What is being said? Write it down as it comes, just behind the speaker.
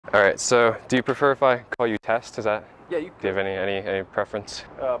All right, so do you prefer if I call you Test? Is that? Yeah, Do you have any preference?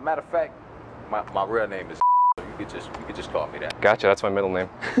 matter of fact, my real name is. You could just call me that. Gotcha, that's my middle name.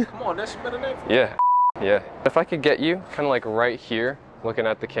 Come on, that's your middle name. Yeah, yeah. If I could get you kind of like right here, looking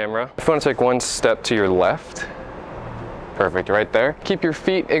at the camera. If you want to take one step to your left. Perfect, right there. Keep your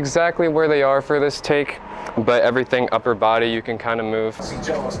feet exactly where they are for this take, but everything upper body you can kind of move.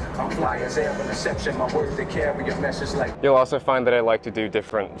 You'll also find that I like to do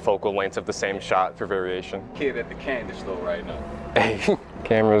different focal lengths of the same shot for variation. Kid at the candy store right now. Hey,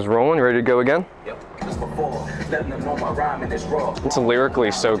 camera's rolling, ready to go again? Yep. It's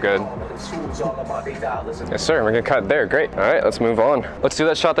lyrically so good. Yes sir, we're gonna cut there, great. All right, let's move on. Let's do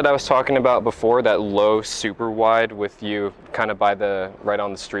that shot that I was talking about before, that low super wide with you kind of by right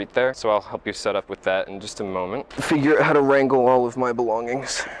on the street there. So I'll help you set up with that in just a moment. Figure out how to wrangle all of my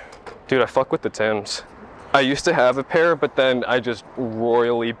belongings. Dude, I fuck with the Timbs. I used to have a pair, but then I just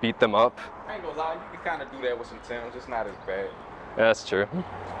royally beat them up. I ain't gonna lie, you can kind of do that with some Timbs, it's not as bad. Yeah, that's true.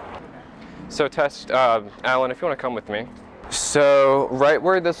 So Test, Alan, if you want to come with me. So right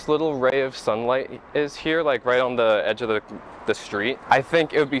where this little ray of sunlight is here, like right on the edge of the street, I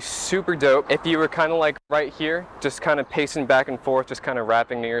think it would be super dope if you were kind of like right here, just kind of pacing back and forth, just kind of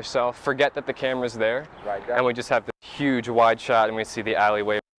rapping to yourself. Forget that the camera's there, Right there. and we just have this huge wide shot and we see the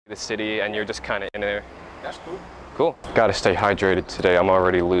alleyway, the city, and you're just kind of in there. That's cool. Cool. Gotta stay hydrated today. I'm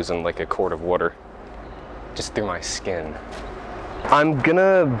already losing like a quart of water just through my skin. I'm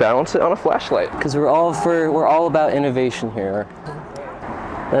gonna balance it on a flashlight. Because we're all about innovation here.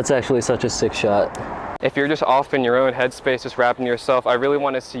 That's actually such a sick shot. If you're just off in your own headspace, just rapping to yourself, I really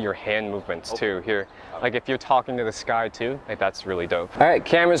want to see your hand movements too here. Like if you're talking to the sky too, like that's really dope. All right,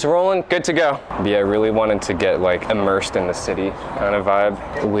 camera's rolling, good to go. Yeah, I really wanted to get like immersed in the city kind of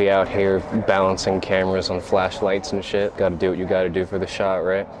vibe. We out here balancing cameras on flashlights and shit. Gotta do what you gotta do for the shot,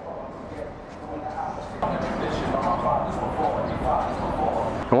 right?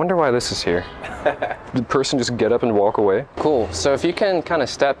 I wonder why this is here. Did the person just get up and walk away? Cool, so if you can kind of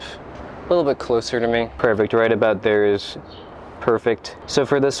step a little bit closer to me. Perfect, right about there is perfect. So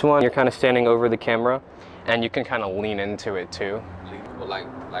for this one, you're kind of standing over the camera and you can kind of lean into it too. Like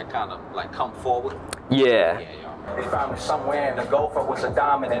come forward. Yeah. They found me somewhere in the Gulf. I was a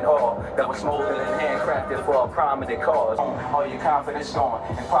dominant ore that was molded and handcrafted for a prominent cause. All your confidence gone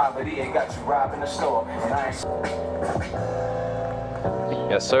and poverty ain't got you robbing the store. And I ain't...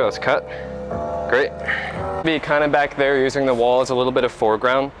 Yes sir, let's cut. Great. Be kind of back there using the wall as a little bit of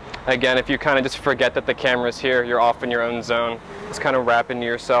foreground. Again, if you kind of just forget that the camera's here, you're off in your own zone. Just kind of rapping to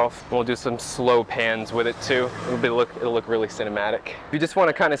yourself. We'll do some slow pans with it too. It'll look really cinematic. You just want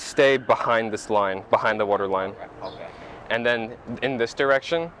to kind of stay behind this line, behind the water line. Okay. And then in this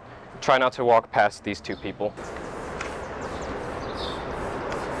direction, try not to walk past these two people.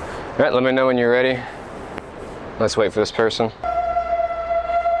 All right, let me know when you're ready. Let's wait for this person.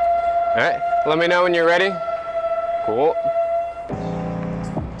 All right, let me know when you're ready. Cool.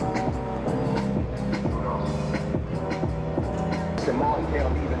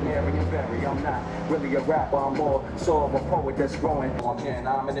 I'm not really a rapper, I'm more so of a poet that's growing.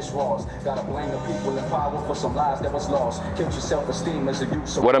 I'm in this wars. Gotta blame the people in power for some lives that was lost. Killed your self-esteem as a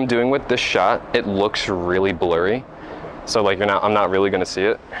use. What I'm doing with this shot, it looks really blurry. So like I'm not really gonna see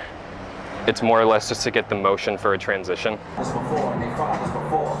it. It's more or less just to get the motion for a transition.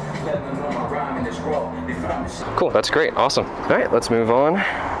 Cool, that's great, awesome. All right, let's move on.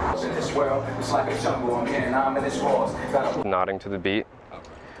 Nodding to the beat.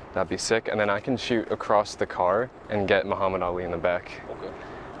 That'd be sick. And then I can shoot across the car and get Muhammad Ali in the back. Okay.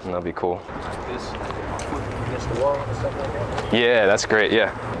 And that'd be cool. Like this, against the wall and stuff like that. Yeah, that's great,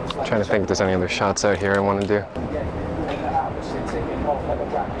 yeah. I'm trying to think if there's any other shots out here I want to do.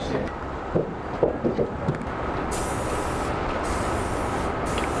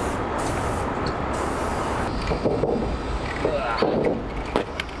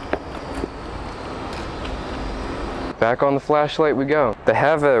 Back on the flashlight we go. They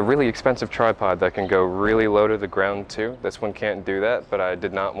have a really expensive tripod that can go really low to the ground too. This one can't do that, but I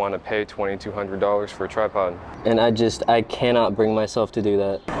did not want to pay $2,200 for a tripod. And I cannot bring myself to do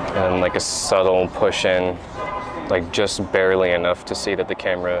that. And like a subtle push in, like just barely enough to see that the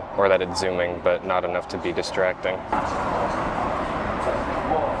camera, or that it's zooming, but not enough to be distracting.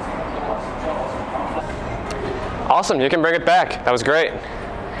 Awesome, you can bring it back. That was great.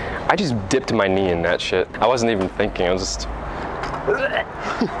 I just dipped my knee in that shit. I wasn't even thinking, I was just...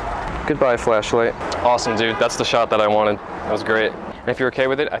 Goodbye, flashlight. Awesome, dude, that's the shot that I wanted. That was great. And if you're okay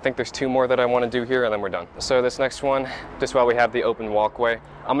with it, I think there's two more that I want to do here and then we're done. So this next one, just while we have the open walkway,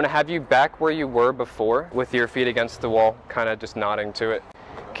 I'm gonna have you back where you were before with your feet against the wall, kind of just nodding to it.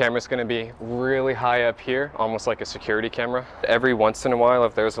 Camera's gonna be really high up here, almost like a security camera. Every once in a while,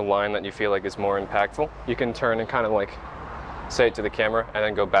 if there's a line that you feel like is more impactful, you can turn and kind of like say it to the camera and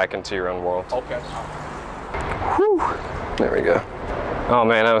then go back into your own world. Okay. Whew. There we go. Oh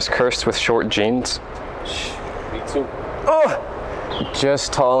man, I was cursed with short jeans. Me too. Oh,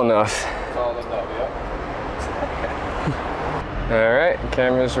 just tall enough. Tall enough, yeah. All right,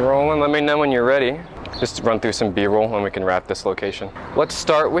 camera's rolling. Let me know when you're ready. Just run through some B-roll and we can wrap this location. Let's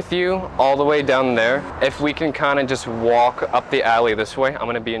start with you all the way down there. If we can kind of just walk up the alley this way, I'm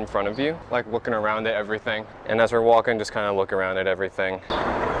gonna be in front of you, like looking around at everything. And as we're walking, just kind of look around at everything.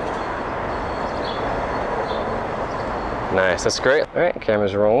 Nice, that's great. All right,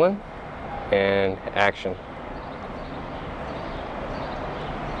 camera's rolling and action.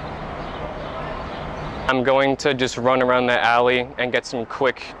 I'm going to just run around the alley and get some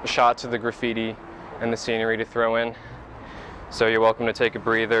quick shots of the graffiti and the scenery to throw in. So you're welcome to take a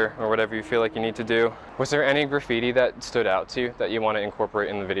breather or whatever you feel like you need to do. Was there any graffiti that stood out to you that you want to incorporate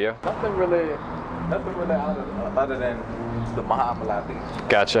in the video? Nothing really other than the Muhammad Ali.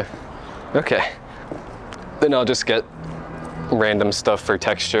 Gotcha. Okay. Then I'll just get random stuff for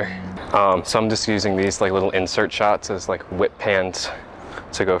texture. So I'm just using these like little insert shots as like whip pans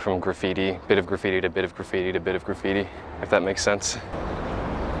to go from graffiti, bit of graffiti to bit of graffiti to bit of graffiti, if that makes sense.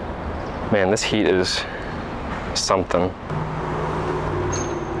 Man, this heat is something.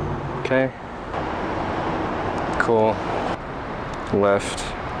 Okay. Cool. Left.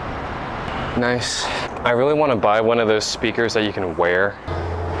 Nice. I really want to buy one of those speakers that you can wear.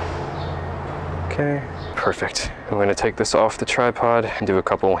 Okay. Perfect. I'm going to take this off the tripod and do a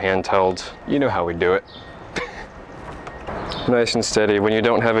couple handheld. You know how we do it. Nice and steady. When you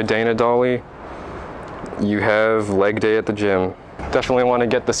don't have a Dana dolly, you have leg day at the gym. Definitely want to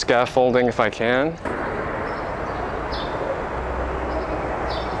get the scaffolding if I can.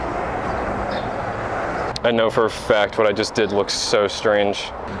 I know for a fact what I just did looks so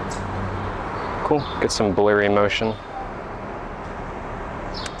strange. Cool, get some blurry motion.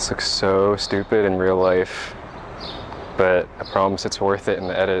 This looks so stupid in real life, but I promise it's worth it in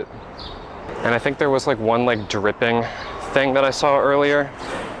the edit. And I think there was like one like dripping thing that I saw earlier.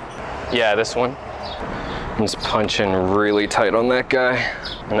 Yeah, this one. I'm just punching really tight on that guy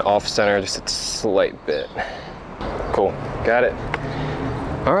and off center just a slight bit. Cool, got it.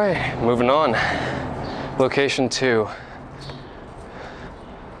 All right, moving on. Location 2.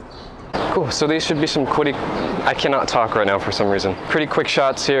 Cool, so these should be some I cannot talk right now for some reason. Pretty quick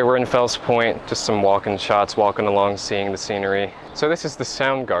shots here. We're in Fells Point, just some walking shots, walking along, seeing the scenery. So this is the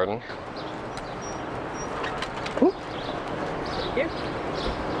Sound Garden. Ooh. Yeah.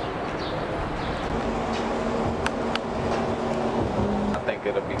 I think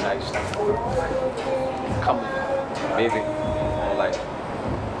it'll be nice coming, maybe like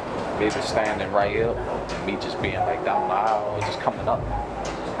maybe standing right here, me just being like down the aisle, or just coming up.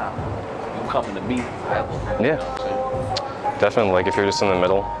 You coming to me, whatever. Yeah, definitely. Like if you're just in the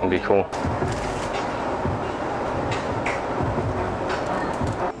middle, it'd be cool.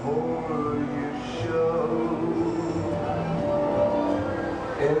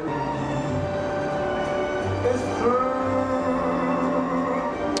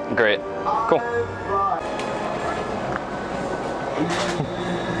 Great, cool.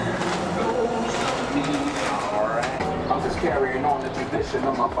 I'm just carrying on the tradition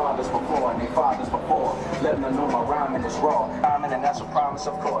of my fathers before and their fathers before. Letting them know my rhyming is raw. Rhyming, and that's a promise,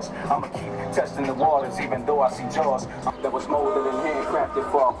 of course. I'ma keep testing the waters even though I see jaws that was molded and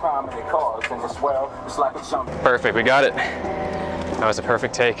handcrafted for a prominent cause. And this world, it's like a jump. Perfect, we got it. That was a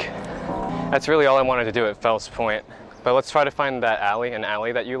perfect take. That's really all I wanted to do at Fells Point. But let's try to find that alley, an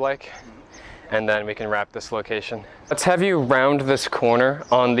alley that you like, and then we can wrap this location. Let's have you round this corner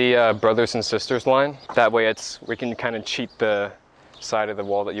on the brothers and sisters line. That way we can kind of cheat the side of the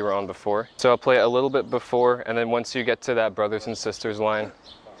wall that you were on before. So I'll play it a little bit before, and then once you get to that brothers and sisters line,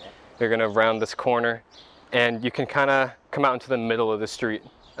 you're gonna round this corner, and you can kind of come out into the middle of the street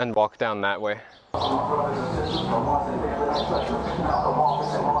and walk down that way.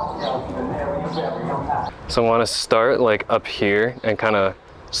 So I want to start like up here and kind of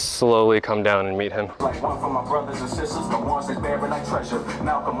slowly come down and meet him. Like one from my brothers and sisters, the ones that bear it like treasure.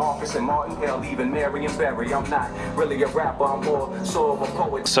 Malcolm, Marcus, and Martin Hale, even Mary and Barry. I'm not really a rapper, I'm more so of a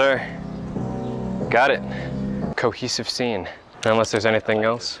poet. Sir, got it. Cohesive scene. Unless there's anything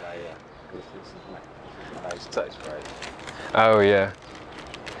else. Nice touch, right? Oh yeah.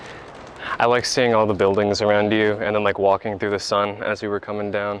 I like seeing all the buildings around you and then like walking through the sun as we were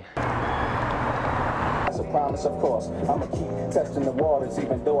coming down. As a promise, of course. I'ma keep testing the waters,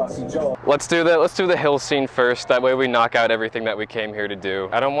 even though I see jaws. Let's do the hill scene first. That way we knock out everything that we came here to do.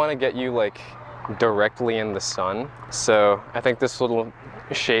 I don't want to get you like directly in the sun, so I think this little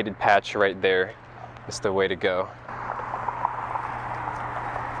shaded patch right there is the way to go.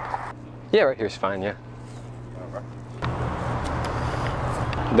 Yeah, right here's fine, yeah.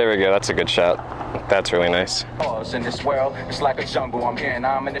 There we go, that's a good shot. That's really nice. In this world, it's like a jungle. I'm here and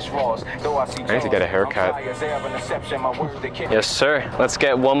I'm in this rose. Though I see I need to get a haircut. Yes, sir. Let's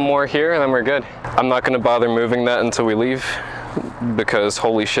get one more here and then we're good. I'm not gonna bother moving that until we leave because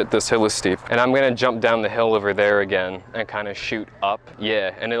holy shit, this hill is steep. And I'm gonna jump down the hill over there again and kind of shoot up.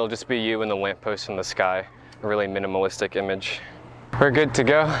 Yeah, and it'll just be you and the lamppost in the sky. A really minimalistic image. We're good to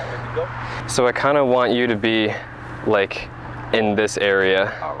go. So I kind of want you to be like in this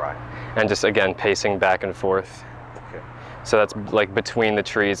area. All right. And just again pacing back and forth. Okay. So that's like between the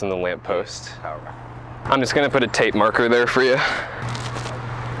trees and the lamppost. All right. I'm just gonna put a tape marker there for you.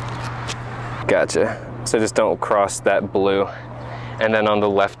 Gotcha. So just don't cross that blue. And then on the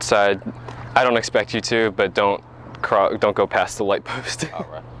left side, I don't expect you to, but don't go past the light post. All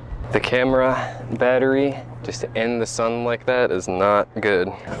right. The camera battery just in the sun like that is not good.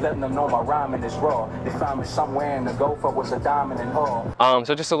 Letting them know my rhyming is raw. They found me somewhere and the gopher was a diamond and all.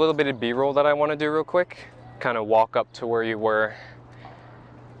 So just a little bit of B-roll that I want to do real quick. Kind of walk up to where you were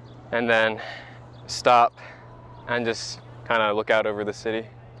and then stop and just kind of look out over the city.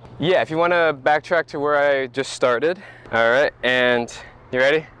 Yeah, if you want to backtrack to where I just started. All right, and you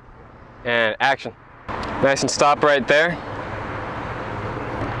ready? And action. Nice, and stop right there.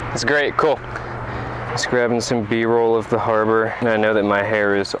 That's great, cool. Just grabbing some B-roll of the harbor. And I know that my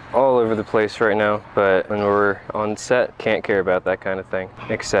hair is all over the place right now, but when we're on set, can't care about that kind of thing.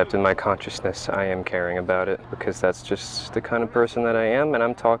 Except in my consciousness, I am caring about it because that's just the kind of person that I am, and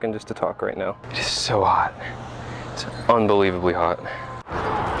I'm talking just to talk right now. It is so hot. It's unbelievably hot.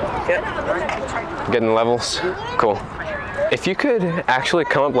 Getting levels? Cool. If you could actually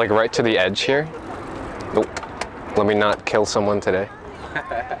come up like right to the edge here. Oh, let me not kill someone today.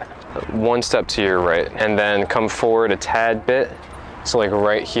 One step to your right and then come forward a tad bit. So like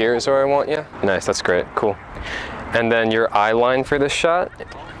right here is where I want you. Nice, that's great, cool. And then your eye line for this shot,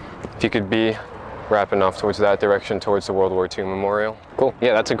 if you could be wrapping off towards that direction, towards the World War II memorial. Cool,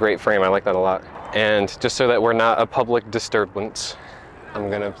 yeah, that's a great frame, I like that a lot. And just so that we're not a public disturbance, I'm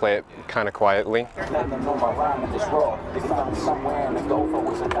gonna play it kind of quietly.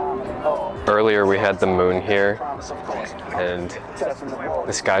 Earlier we had the moon here, and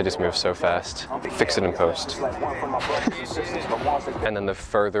the sky just moves so fast. Fix it in post. And then the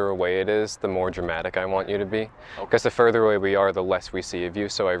further away it is, the more dramatic I want you to be. Because the further away we are, the less we see of you,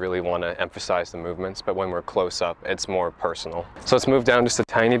 so I really want to emphasize the movements, but when we're close up, it's more personal. So let's move down just a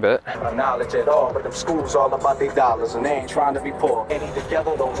tiny bit. Knowledge at all, but them schools all about their dollars, and they ain't trying to be poor.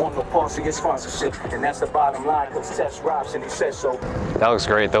 Together don't want no parts of your sponsorship, and that's the bottom line, because Tess Robs and he says so. That looks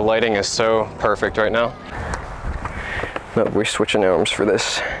great. The lighting is so perfect right now. No, we're switching arms for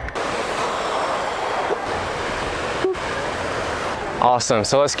this. Awesome,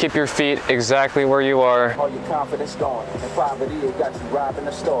 so let's keep your feet exactly where you are. All your confidence gone, and poverty, it got you robbing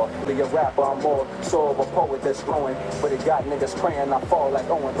the store. Be a rapper, I'm more so of a poet that's growing, but it got niggas praying I fall like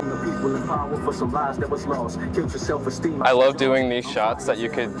Owen. From the people in power for some lives that was lost. Killed your self-esteem. I love doing these shots that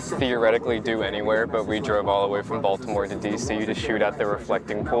you could theoretically do anywhere, but we drove all the way from Baltimore to DC to shoot at the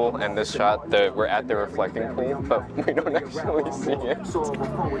reflecting pool, and this shot, we're at the reflecting pool, but we don't actually see it.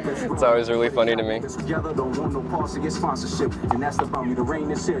 It's always really funny to me. Together don't want no parts of your sponsorship, and that's the the rain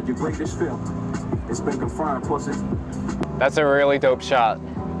is here, your greatest film. It's been confirmed, pussy. That's a really dope shot.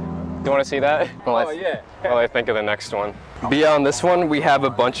 Do you want to see that? Well, yeah. Well, I think of the next one. Beyond this one, we have a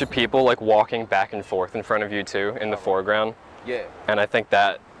bunch of people like walking back and forth in front of you too, in the foreground. Yeah. And I think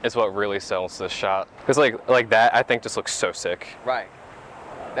that is what really sells this shot. Because like that, I think just looks so sick. Right.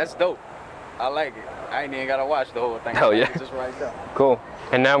 That's dope. I like it. I ain't even gotta watch the whole thing. Hell yeah. It's just right there. Cool.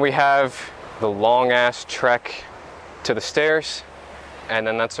 And now we have the long ass trek to the stairs. And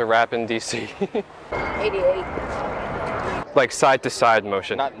then that's a wrap in DC. 88. Like side to side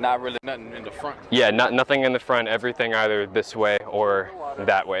motion. Not really nothing in the front. Yeah, nothing in the front, everything either this way or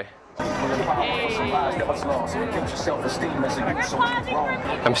that way.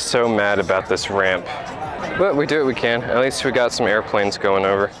 I'm so mad about this ramp. But we do what we can. At least we got some airplanes going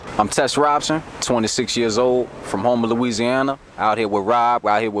over. I'm Tess Robson, 26 years old, from Homer, Louisiana. Out here with Rob,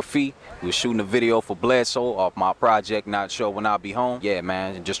 out here with Fee. We were shooting a video for Bledsoe off my project, Not Sure When I'll Be Home. Yeah,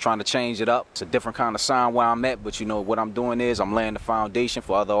 man, just trying to change it up. It's a different kind of sound where I'm at, but you know what I'm doing is I'm laying the foundation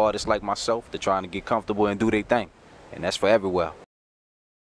for other artists like myself. They're trying to get comfortable and do their thing. And that's for everywhere.